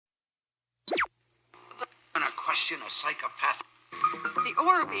question a psychopath. The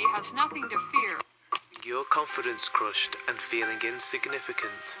Orby has nothing to fear. Your confidence crushed and feeling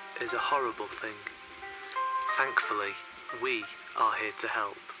insignificant is a horrible thing. Thankfully, we are here to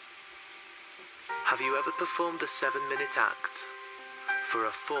help. Have you ever performed a 7-minute act for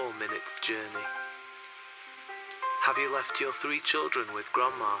a 4-minute journey? Have you left your 3 children with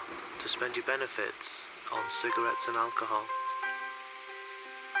grandma to spend your benefits on cigarettes and alcohol?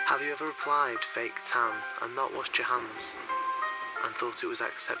 Have you ever applied fake tan and not washed your hands and thought it was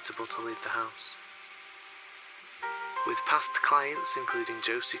acceptable to leave the house? With past clients including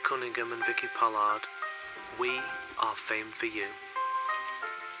Josie Cunningham and Vicky Pollard, we are famed for you.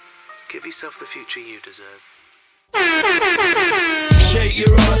 Give yourself the future you deserve. Shake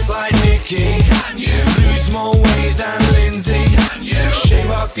your ass like Nikki. Can you lose more weight than Lindsay? Can you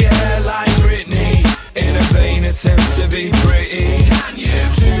shave off your hair like Britney in a vain attempt to be pretty? Can you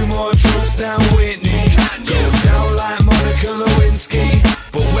do more drugs than Whitney? Can you go down like Monica Lewinsky?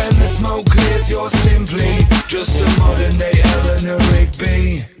 But when the smoke clears, you're simply just a modern day Eleanor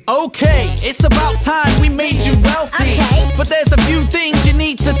Rigby. Okay, it's about time we made you wealthy. Okay. But there's a few things you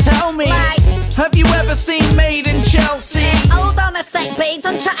need to tell me. Like, have you ever seen Made in Chelsea? hold on a sec, babes,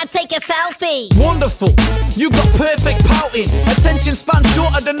 I'm trying to take a selfie. Wonderful, you got perfect pouting. Attention span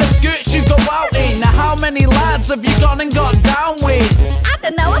shorter than the skirts you go out in. Now how many lads have you gone and got down with? I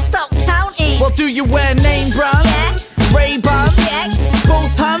don't know, I stopped counting. Well, do you wear name brands? Yeah. Ray-Bans? Check.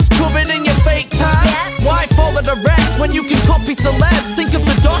 Both hands covered in your fake tan? Yeah. Why follow the rest when you can copy celebs? Think of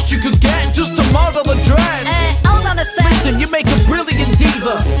the dosh you could get just to model a dress. Hold on a sec. Listen, you make a brilliant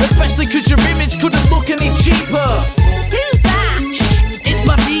diva, especially cause your image couldn't look any cheaper. Who's that? Shh, it's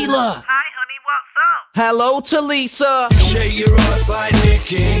my dealer. Hi, honey, what's up? Hello to Lisa. Shake your ass like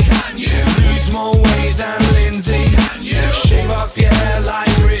Nikki. Can you lose more weight than Lindsay? Can you shave off your hair like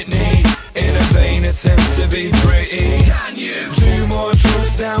Britney in a vain attempt to be pretty? Can you do more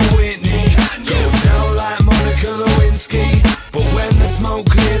drugs than Whitney? Can you go down like Monica Lewinsky? But when the smoke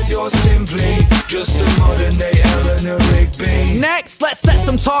clears, you're simply just a modern day Eleanor Rigby. Next, let's set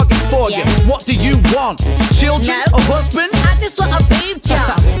some targets for Yeah. you. What do you want? Children? No. A husband? I just want a boob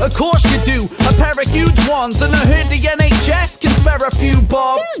job. Of course you do. A pair of huge ones, and I heard the NHS can spare a few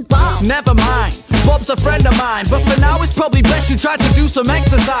bob. Who's Bob? Never mind. Bob's a friend of mine, but for now it's probably best you try to do some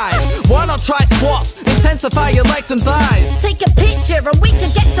exercise. Why not try squats? Intensify your legs and thighs. Take a picture and we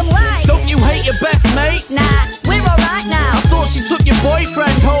could get some likes. Don't you hate your best mate? Nah, we're alright now. I thought she took your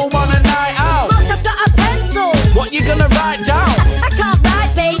boyfriend home on a night out. Look, I've got a pencil. What you gonna write down? I can't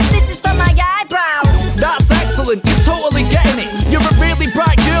write, babe, this is for my eyebrows. That's excellent, you're totally getting it. You're a really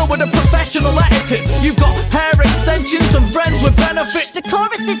bright girl with a professional etiquette. You've got hair extensions and friends with benefit. The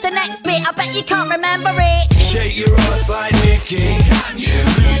chorus is the next bit, I bet you can't remember it. Shake your ass like Nikki. Can you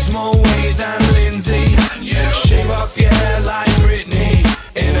lose more weight than Lindsay? Can you shave off your hair like Britney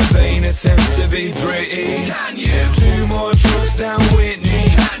in a vain attempt to be pretty? Can you do more drugs than Whitney?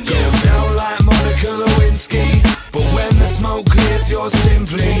 Can you go down like Monica Lewinsky? But when the smoke clears, you're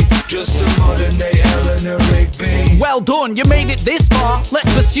simply just a modern day Eleanor Rigby. Well done, you made it this far.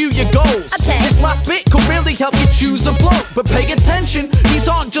 Let's pursue your goals. Okay. This last bit could really help you choose a bloke. But pay attention, these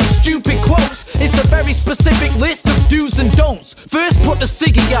aren't just stupid quotes. It's a very specific list of do's and don'ts. First, put the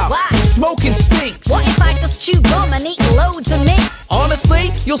ciggy out. Why? Smoking stinks. What if I just chew gum and eat loads of mints?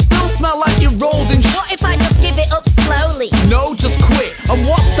 Honestly, you'll still smell like you rolled in What if I just give it up slowly? No, just quit. And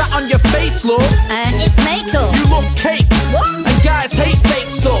what's that on your face, love? It's makeup. You look caked. What? And guys hate fake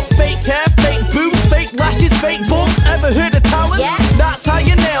stuff. Fake hair, fake boobs, fake lashes, fake bumps. Ever heard of talent? Yeah. That's how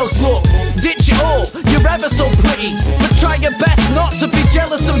your nails look. Ditch it all, you're ever so pretty. But try your best not to be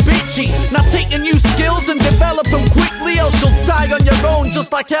jealous and bitchy. Now take your new skills and develop them quickly, else you'll die on your own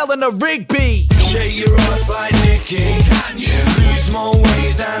just like Eleanor Rigby. Shake your ass like Nikki. Can you lose more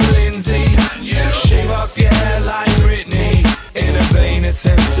weight than Lindsay? Can you shave off your hair like Britney in a vain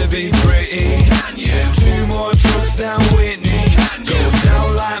attempt to be pretty? Can you do more drugs than Whitney? Can you go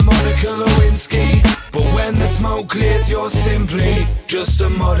down like Monica Lewinsky? But when the smoke clears, you're simply just a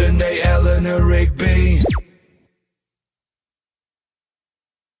modern day Eleanor Rigby.